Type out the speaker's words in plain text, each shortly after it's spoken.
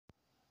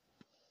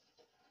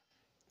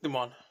Come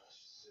on.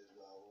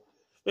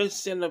 Let's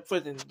send up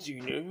President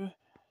Jr.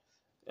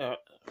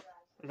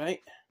 Right?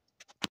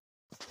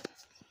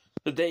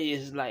 Today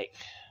is like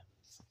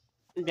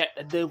got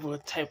a double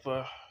type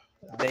of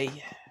day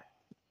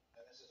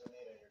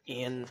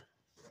in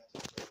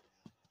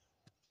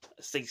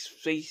safe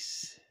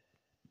space,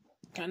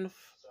 kind of.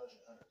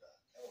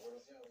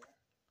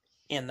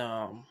 And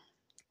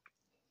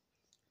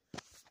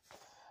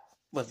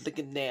was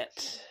looking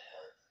at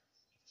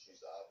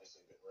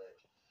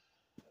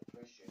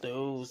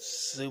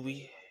those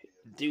we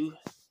do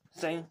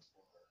thing,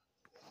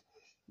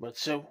 but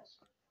so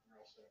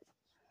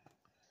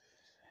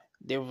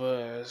there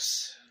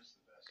was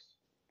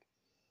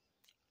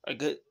a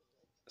good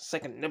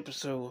second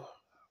episode,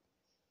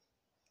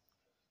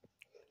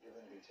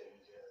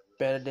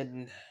 better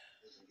than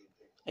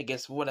I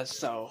guess what I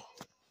saw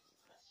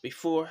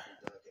before.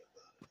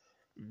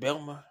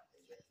 Belma.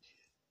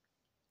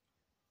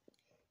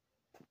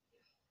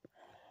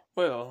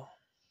 Well,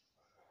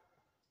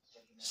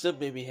 still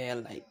baby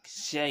had like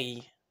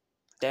Shay,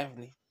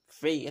 definitely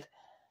Fred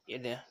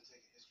in there.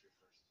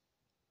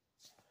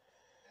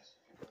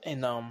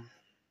 And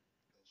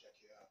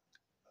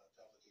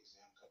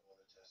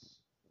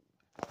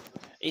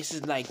it's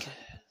just like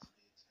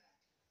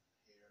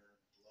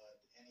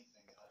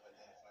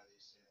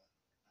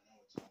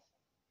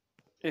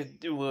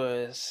it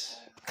was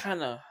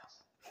kind of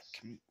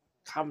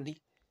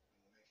comedy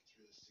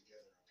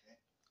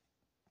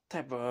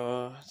type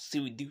of see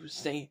we do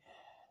say.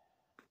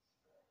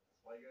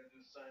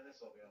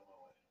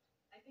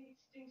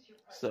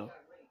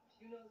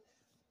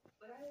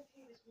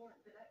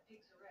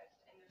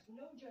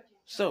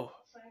 So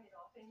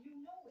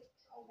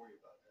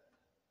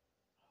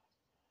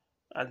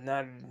I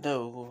now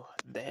know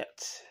that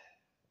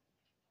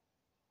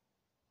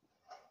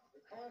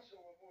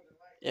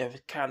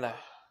it's kind of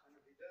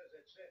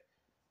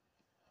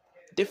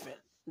different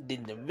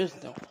than the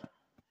original.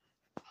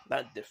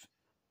 Not different.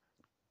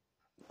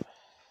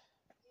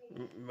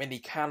 Many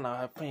kind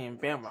of playing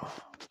Bama,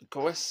 of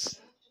course.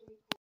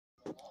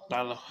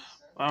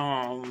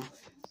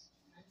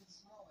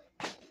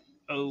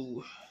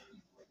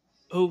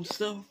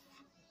 Stuff.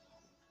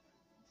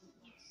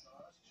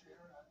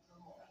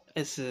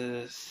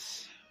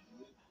 It's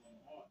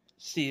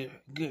still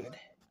good,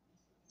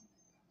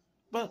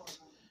 but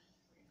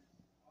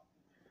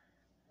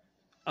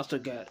also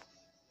got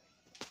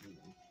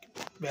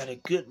very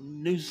good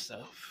new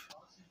stuff.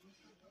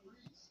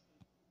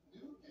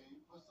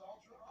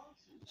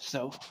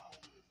 So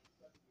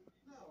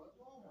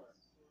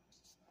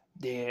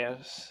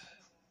there's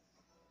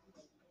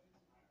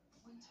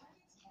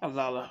a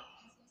lot of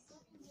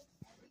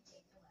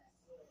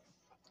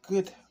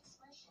good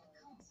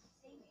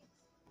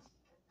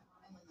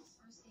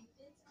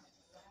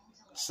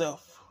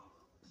stuff.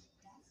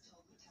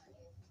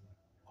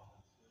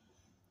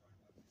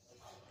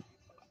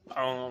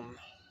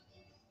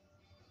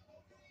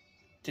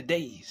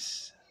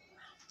 Today's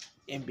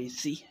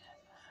NBC,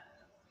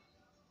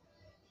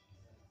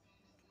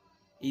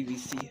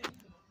 EBC.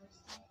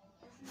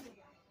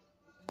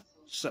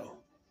 So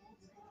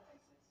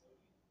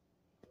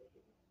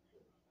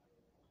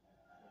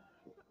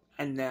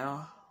and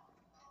now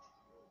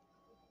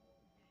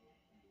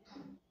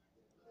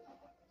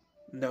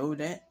know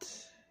that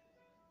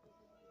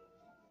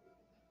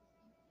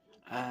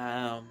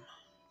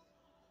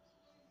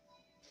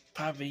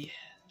probably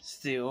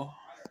still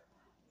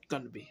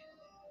gonna be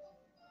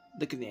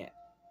looking at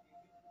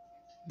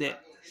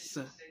that.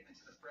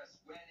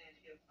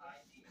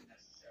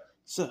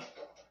 So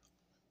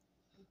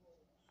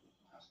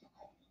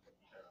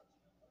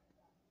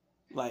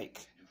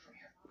like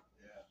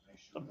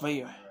a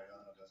player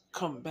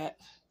come back.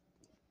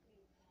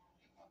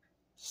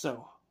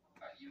 So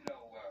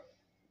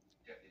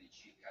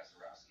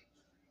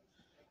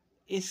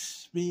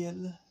it's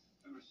been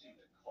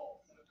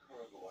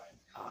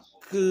a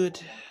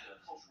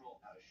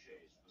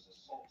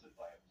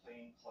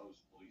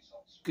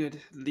good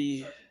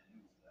lead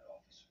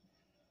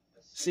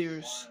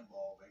series,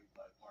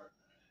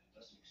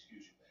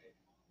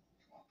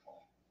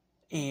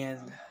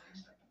 and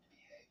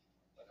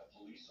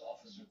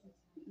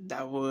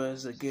that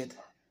was a good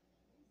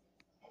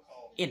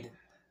ending.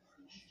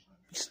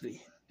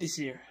 Basically, this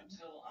year,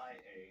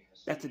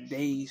 that's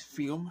today's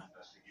film.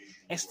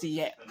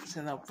 SDX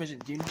and our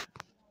President Jr.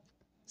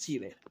 See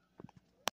you later.